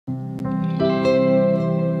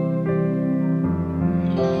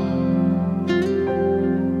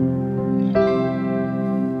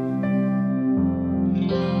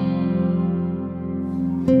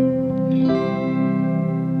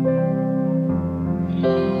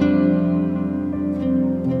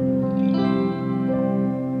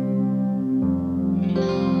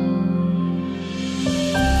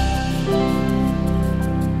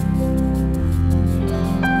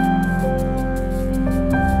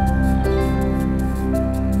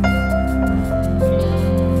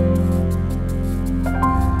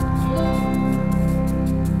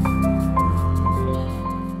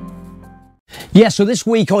Yeah, so this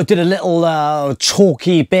week I did a little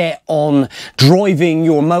talky bit on driving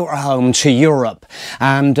your motorhome to Europe,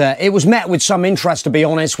 and it was met with some interest, to be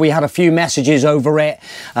honest. We had a few messages over it.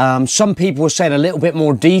 Some people were saying a little bit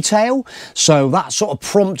more detail, so that sort of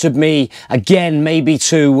prompted me again maybe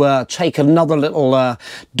to take another little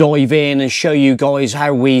dive in and show you guys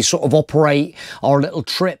how we sort of operate our little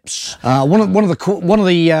trips. One of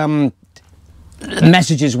the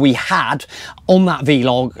messages we had on that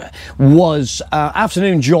vlog was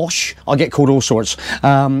afternoon Josh, I get called all sorts,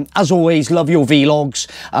 as always, love your vlogs.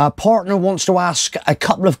 Partner wants to ask a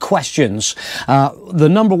couple of questions. The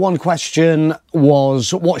number one question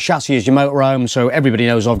was, what chassis is your motorhome? So everybody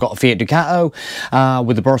knows I've got a Fiat Ducato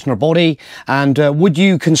with the Berthner body, and would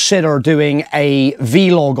you consider doing a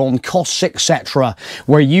vlog on costs, etc.,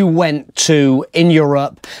 where you went to in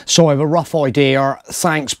Europe? So I have a rough idea.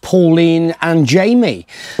 Thanks, Pauline and Jamie.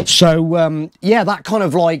 So yeah, that kind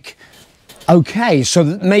of like, okay, so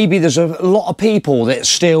maybe there's a lot of people that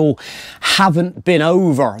still haven't been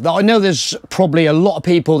over. I know there's probably a lot of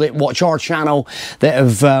people that watch our channel that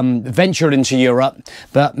have ventured into Europe,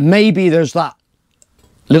 but maybe there's that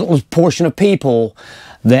little portion of people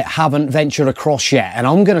that haven't ventured across yet, and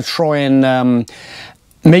I'm going to try and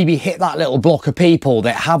maybe hit that little block of people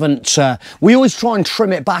that haven't. We always try and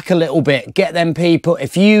trim it back a little bit, get them people,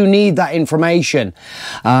 if you need that information.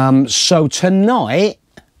 So tonight,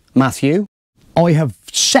 Matthew, I have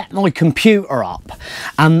set my computer up,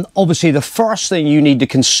 and obviously the first thing you need to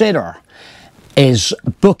consider is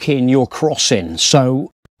booking your crossing.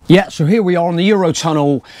 So yeah, so here we are on the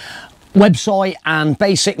Eurotunnel website, and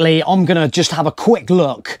basically I'm gonna just have a quick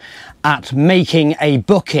look at making a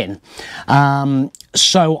booking.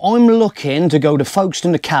 So I'm looking to go to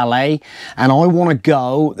Folkestone to Calais, and I want to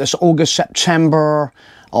go this August, September,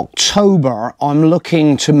 October. I'm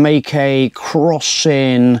looking to make a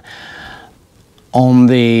crossing on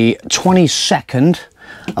the 22nd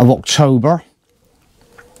of October.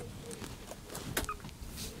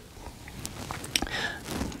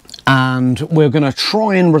 And we're going to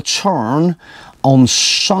try and return on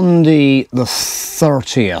Sunday the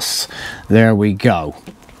 30th. There we go.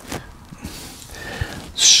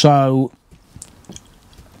 So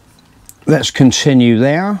let's continue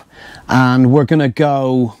there, and we're going to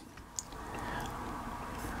go.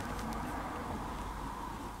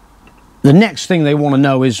 The next thing they want to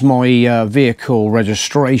know is my vehicle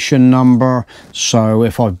registration number. So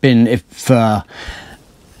if it's going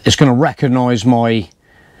to recognize my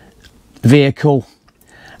vehicle,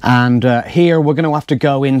 and here we're going to have to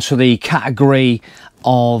go into the category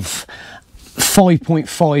of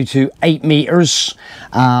 5.5 to 8 meters.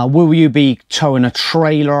 Will you be towing a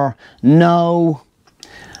trailer? No.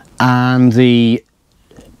 And the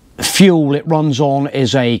fuel it runs on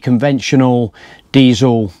is a conventional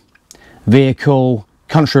diesel vehicle,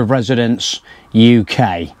 country of residence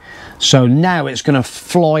UK. So now it's going to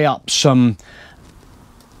fly up some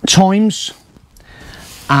times,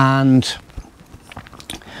 and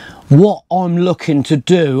what I'm looking to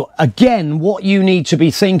do, again, what you need to be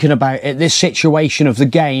thinking about at this situation of the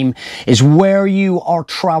game is where you are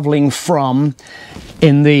travelling from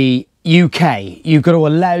in the UK. You've got to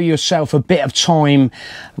allow yourself a bit of time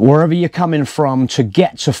wherever you're coming from to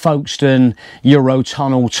get to Folkestone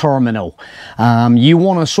Eurotunnel terminal. You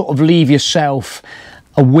want to sort of leave yourself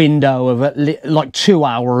a window of like 2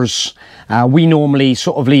 hours. We normally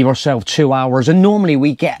sort of leave ourselves 2 hours, and normally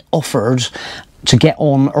we get offered to get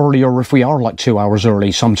on earlier if we are like 2 hours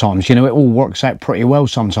early sometimes. You know, it all works out pretty well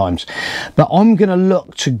sometimes. But I'm going to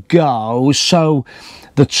look to go, so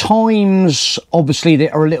the times obviously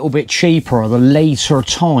that are a little bit cheaper are the later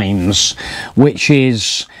times, which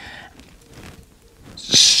is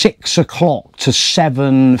 6 o'clock to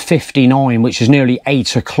 7:59, which is nearly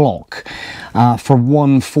 8 o'clock for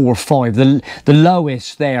 145. The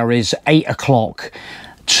lowest there is 8 o'clock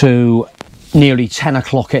to nearly 10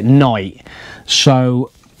 o'clock at night.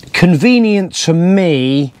 So convenient to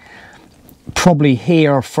me, probably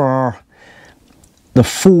here for the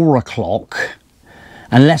 4 o'clock,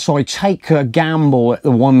 unless I take a gamble at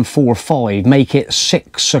the 145, make it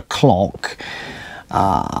 6 o'clock.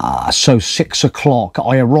 So 6 o'clock,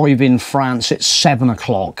 I arrive in France at 7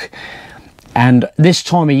 o'clock. And this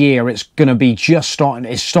time of year, it's going to be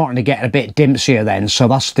it's starting to get a bit dimsier then. So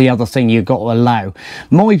that's the other thing you've got to allow.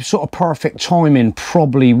 My sort of perfect timing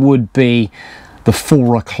probably would be the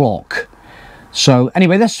 4 o'clock. So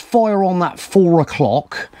anyway, let's fire on that 4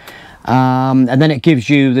 o'clock. And then it gives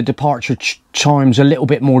you the departure times a little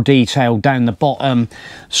bit more detailed down the bottom.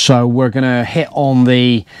 So we're going to hit on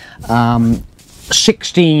the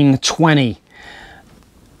 16:20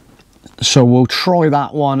 So we'll try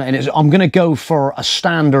that one, and I'm going to go for a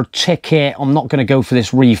standard ticket. I'm not going to go for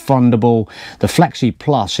this refundable. The Flexi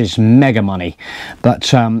Plus is mega money,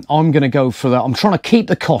 but I'm going to go for that. I'm trying to keep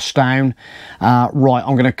the cost down. Right,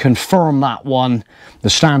 I'm going to confirm that one,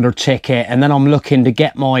 the standard ticket, and then I'm looking to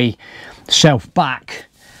get myself back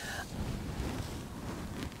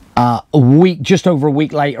a week, just over a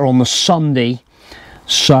week later on the Sunday.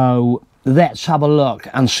 So let's have a look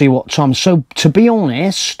and see what time. So to be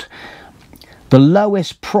honest, the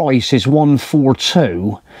lowest price is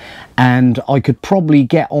 142, and I could probably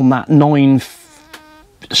get on that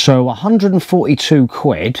 142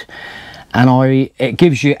 quid, and it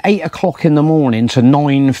gives you 8 o'clock in the morning to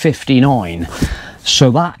 9:59.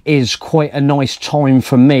 So that is quite a nice time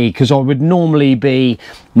for me, because I would normally be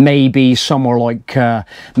maybe somewhere like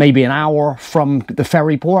maybe an hour from the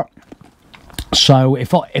ferry port. So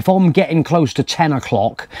if I'm getting close to 10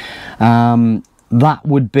 o'clock, that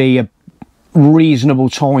would be a reasonable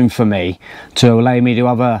time for me to allow me to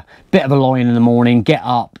have a bit of a lie in the morning, get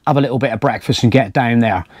up, have a little bit of breakfast and get down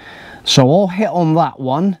there. So I'll hit on that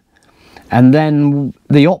one, and then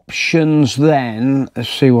the options then, let's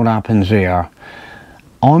see what happens here.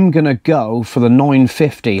 I'm gonna go for the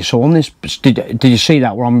 9:50. So on this, did you see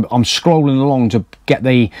that, where I'm scrolling along to get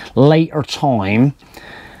the later time?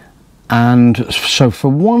 And so for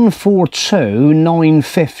 142,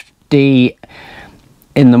 9:50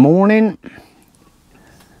 in the morning,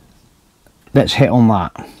 let's hit on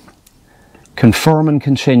that. Confirm and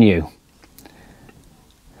continue.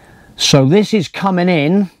 So this is coming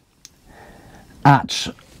in at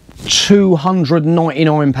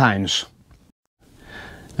 £299.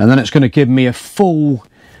 And then it's going to give me a full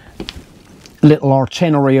little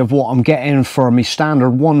itinerary of what I'm getting for my standard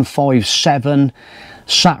 157.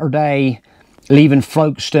 Saturday, leaving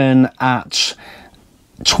Folkestone at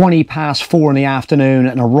 20 past 4 in the afternoon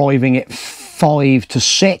and arriving at 5 to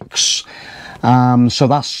 6. So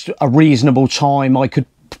that's a reasonable time. I could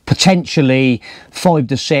potentially 5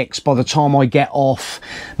 to 6 by the time I get off,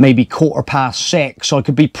 maybe 6:15. I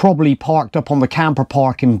could be probably parked up on the camper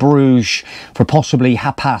park in Bruges for possibly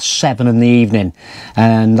 7:30 in the evening,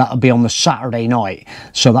 and that would be on the Saturday night.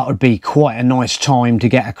 So that would be quite a nice time to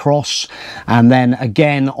get across. And then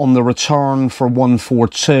again on the return for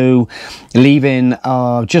 142, leaving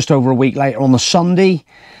just over a week later on the Sunday.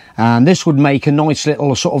 And this would make a nice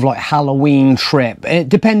little sort of like Halloween trip.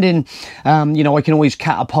 Depending, you know, I can always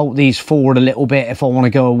catapult these forward a little bit if I want to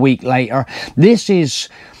go a week later. This is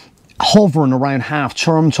hovering around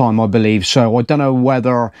half-term time, I believe, so I don't know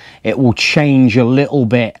whether it will change a little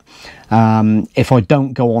bit if I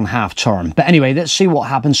don't go on half-term. But anyway, let's see what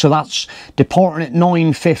happens. So that's departing at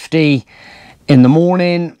 9:50 in the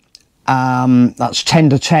morning. That's 10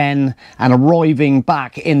 to 10, and arriving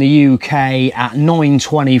back in the UK at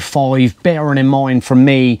 9:25. Bearing in mind for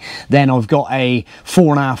me, then I've got a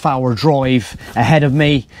 4.5 hour drive ahead of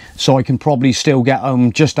me, so I can probably still get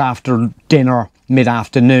home just after dinner,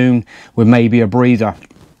 mid-afternoon, with maybe a breather.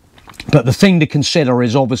 But the thing to consider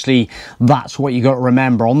is obviously that's what you got to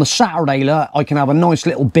remember. On the Saturday, I can have a nice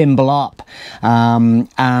little bimble up,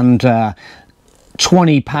 and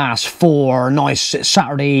 20 past 4, nice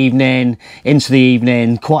Saturday evening into the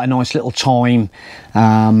evening, quite a nice little time.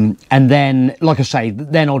 And then, like I say,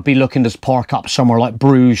 then I'd be looking to park up somewhere like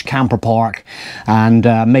Bruges Camper Park, and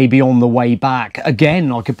maybe on the way back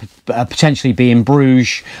again I could potentially be in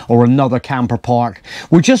Bruges or another camper park.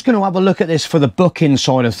 We're just going to have a look at this for the booking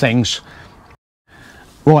side of things.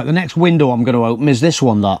 Right, the next window I'm going to open is this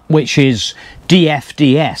one, which is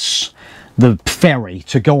DFDS. The ferry,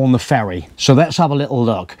 to go on the ferry. So let's have a little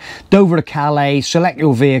look. Dover to Calais, select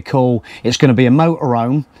your vehicle. It's going to be a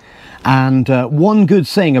motorhome. And one good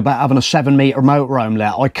thing about having a 7-metre motorhome,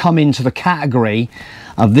 I come into the category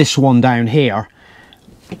of this one down here,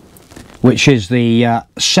 which is the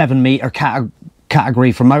 7-metre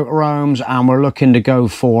category for motorhomes, and we're looking to go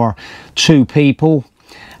for 2 people.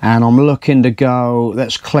 And I'm looking to go,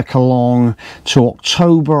 let's click along to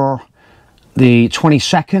October the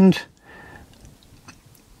 22nd.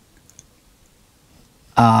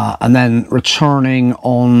 And then returning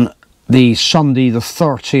on the Sunday the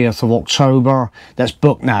 30th of October. Let's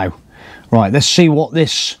book now. Right, let's see what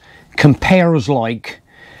this compares like.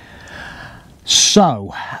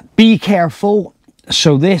 So be careful.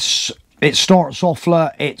 So this, it starts off,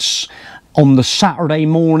 it's on the Saturday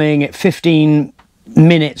morning at 15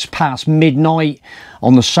 minutes past midnight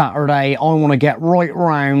on the Saturday. I want to get right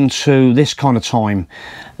round to this kind of time.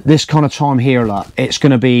 This kind of time here, it's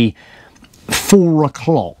going to be 4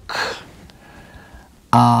 o'clock.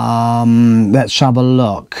 Let's have a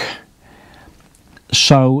look.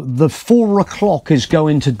 So the 4 o'clock is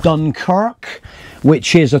going to Dunkirk,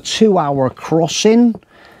 which is a 2-hour crossing.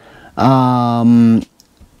 Not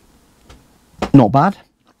bad.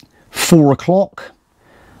 4 o'clock,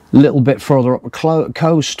 a little bit further up the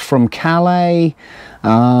coast from Calais.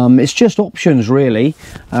 It's just options really.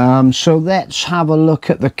 So let's have a look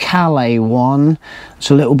at the Calais one. It's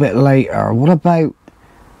a little bit later. What about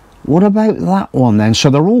that one then? So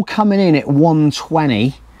they're all coming in at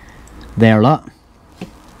 120. There, look.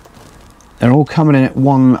 They're all coming in at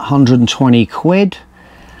 120 quid.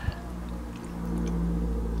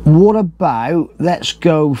 What about, let's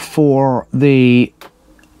go for the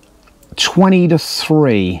 20 to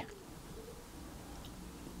 3.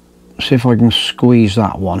 See if I can squeeze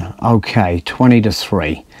that one. Okay, 20 to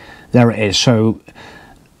 3. There it is. So,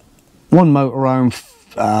 one motorhome,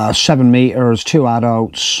 7 meters, 2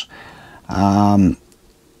 adults.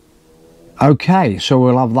 Okay, so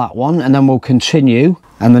we'll have that one and then we'll continue.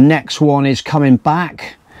 And the next one is coming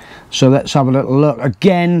back. So let's have a little look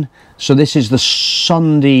again. So this is the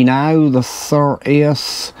Sunday now, the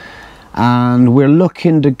 30th. And we're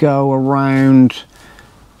looking to go around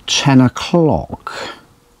 10 o'clock.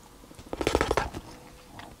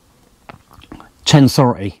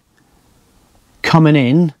 10:30. Coming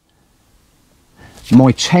in.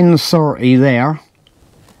 My 10:30 there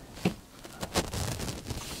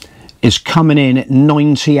is coming in at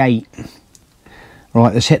 98.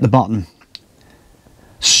 Right, let's hit the button.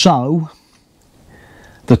 So,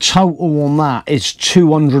 the total on that is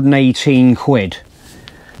 218 quid.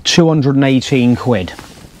 218 quid.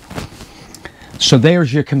 So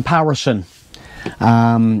there's your comparison.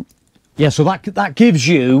 Yeah, so that gives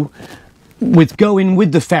you, with going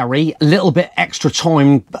with the ferry, a little bit extra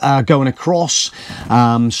time going across.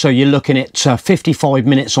 So you're looking at 55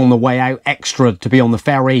 minutes on the way out extra to be on the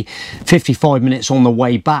ferry, 55 minutes on the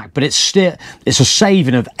way back, but it's a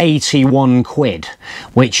saving of 81 quid,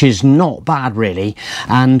 which is not bad really.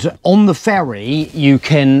 And on the ferry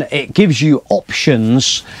it gives you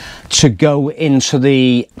options to go into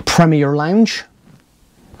the Premier Lounge.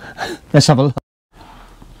 Let's have a look.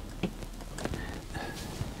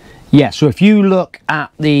 Yeah, so if you look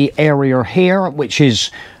at the area here, which is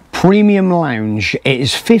Premium Lounge, it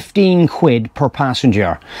is 15 quid per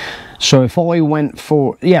passenger. So if I went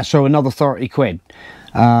for, yeah, so another 30 quid.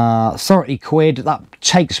 30 quid, that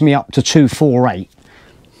takes me up to 248.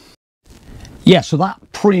 Yeah, so that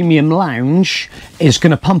Premium Lounge is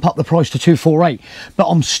going to pump up the price to 248, but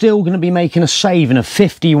I'm still going to be making a saving of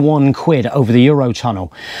 51 quid over the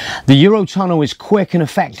Eurotunnel. The Eurotunnel is quick and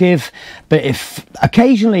effective, but if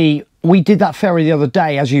occasionally we did that ferry the other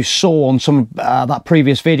day, as you saw on some that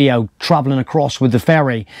previous video, travelling across with the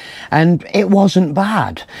ferry, and it wasn't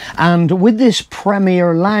bad. And with this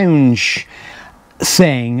Premier Lounge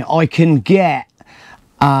thing, I can get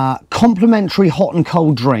complimentary hot and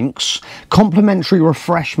cold drinks, complimentary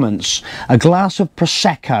refreshments, a glass of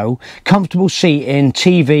Prosecco, comfortable seating,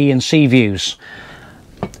 TV and sea views.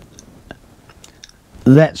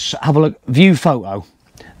 Let's have a look. View photo.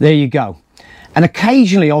 There you go. And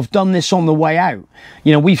occasionally I've done this on the way out.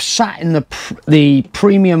 You know, we've sat in the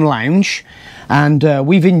Premium Lounge and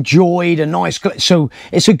we've enjoyed a nice, so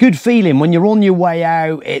it's a good feeling when you're on your way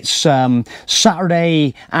out. It's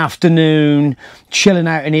Saturday afternoon, chilling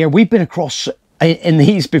out in here. We've been across in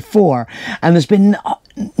these before and there's been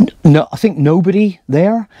no, I think nobody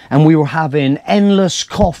there, and we were having endless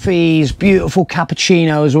coffees, beautiful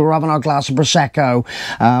cappuccinos, we were having our glass of Prosecco,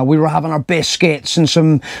 we were having our biscuits and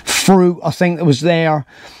some fruit I think that was there,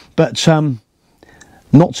 but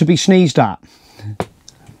not to be sneezed at.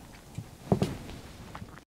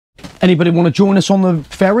 Anybody want to join us on the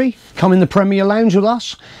ferry? Come in the Premier Lounge with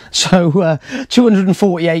us. So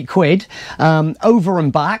 248 quid, over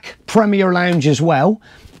and back, Premier Lounge as well.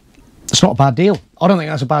 It's not a bad deal. I don't think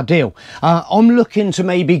that's a bad deal. I'm looking to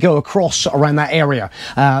maybe go across around that area.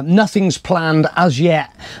 Nothing's planned as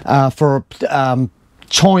yet for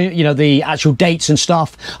time, you know, the actual dates and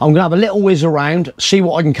stuff. I'm gonna have a little whiz around, see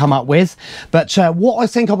what I can come up with, but what I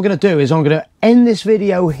think I'm gonna do is I'm gonna end this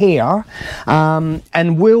video here,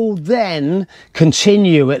 and we'll then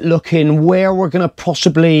continue at looking where we're gonna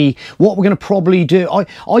possibly, what we're gonna probably do.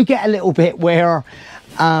 I get a little bit where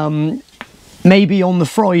maybe on the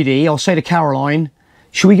Friday I'll say to Caroline,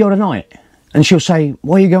 should we go tonight? And she'll say,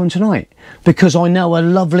 why are you going tonight? Because I know a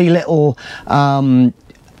lovely little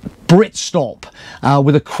Brit stop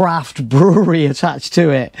with a craft brewery attached to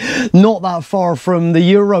it, not that far from the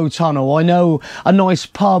Eurotunnel. I know a nice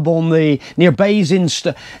pub on the near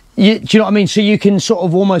Basingstoke. do you know what I mean? So you can sort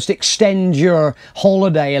of almost extend your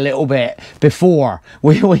holiday a little bit before.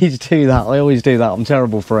 We always do that. I always do that. I'm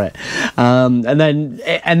terrible for it. And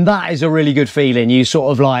that is a really good feeling. You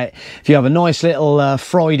sort of like, if you have a nice little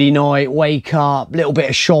Friday night, wake up, little bit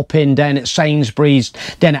of shopping down at Sainsbury's,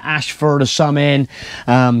 down at Ashford or something,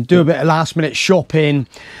 do a bit of last minute shopping,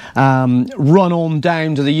 run on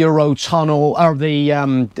down to the Eurotunnel, or the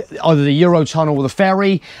either the Eurotunnel or the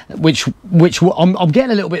ferry, which I'm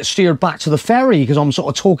getting a little bit steered back to the ferry because I'm sort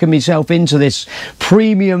of talking myself into this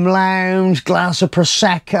premium lounge, glass of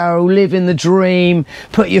Prosecco, living the dream,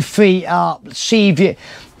 put your feet up, see view.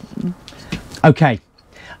 Okay.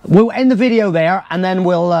 We'll end the video there, and then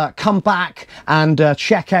we'll come back and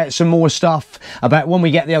check out some more stuff about when we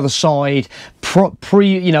get the other side,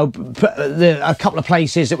 you know, a couple of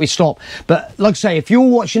places that we stop. But like I say, if you're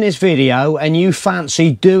watching this video and you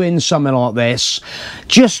fancy doing something like this,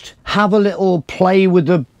 just have a little play with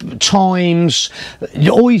the times.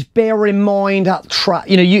 Always bear in mind that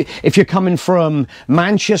you know, if you're coming from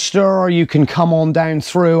Manchester, you can come on down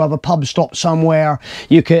through, have a pub stop somewhere.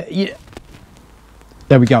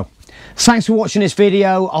 There we go. Thanks for watching this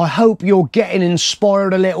video. I hope you're getting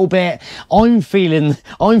inspired a little bit. I'm feeling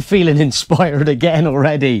inspired again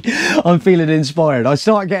already. I'm feeling inspired. I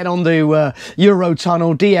start getting on the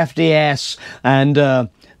Eurotunnel, DFDS, and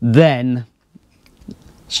then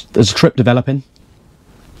there's a trip developing.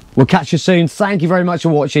 We'll catch you soon. Thank you very much for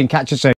watching. Catch you soon.